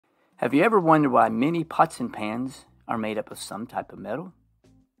Have you ever wondered why many pots and pans are made up of some type of metal?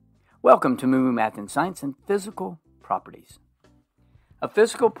 Welcome to MooMooMath and Science and Physical Properties. A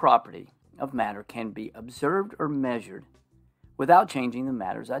physical property of matter can be observed or measured without changing the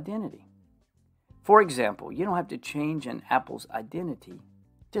matter's identity. For example, you don't have to change an apple's identity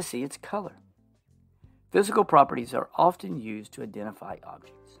to see its color. Physical properties are often used to identify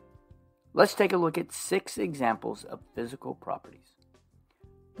objects. Let's take a look at 6 examples of physical properties.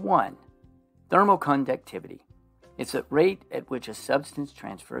 1. Thermal conductivity. It's the rate at which a substance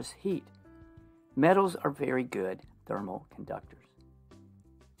transfers heat. Metals are very good thermal conductors.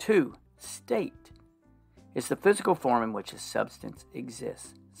 2. State. It's the physical form in which a substance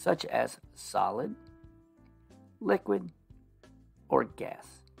exists, such as solid, liquid, or gas.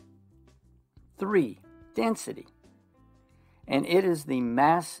 3. Density. And it is the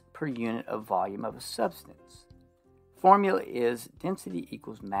mass per unit of volume of a substance. Formula is density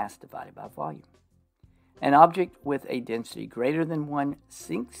equals mass divided by volume. An object with a density greater than 1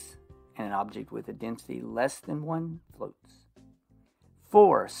 sinks, and an object with a density less than 1 floats.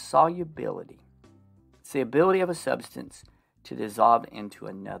 4. Solubility. It's the ability of a substance to dissolve into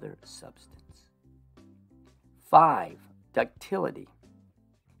another substance. 5. Ductility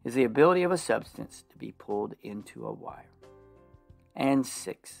is the ability of a substance to be pulled into a wire. And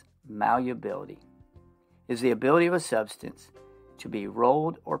 6. Malleability is the ability of a substance to be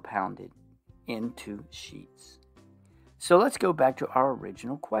rolled or pounded into sheets. So let's go back to our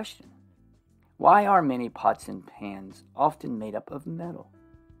original question. Why are many pots and pans often made up of metal?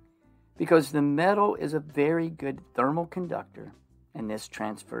 Because the metal is a very good thermal conductor, and this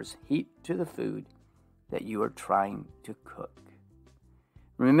transfers heat to the food that you are trying to cook.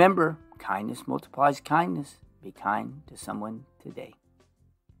 Remember, kindness multiplies kindness. Be kind to someone today.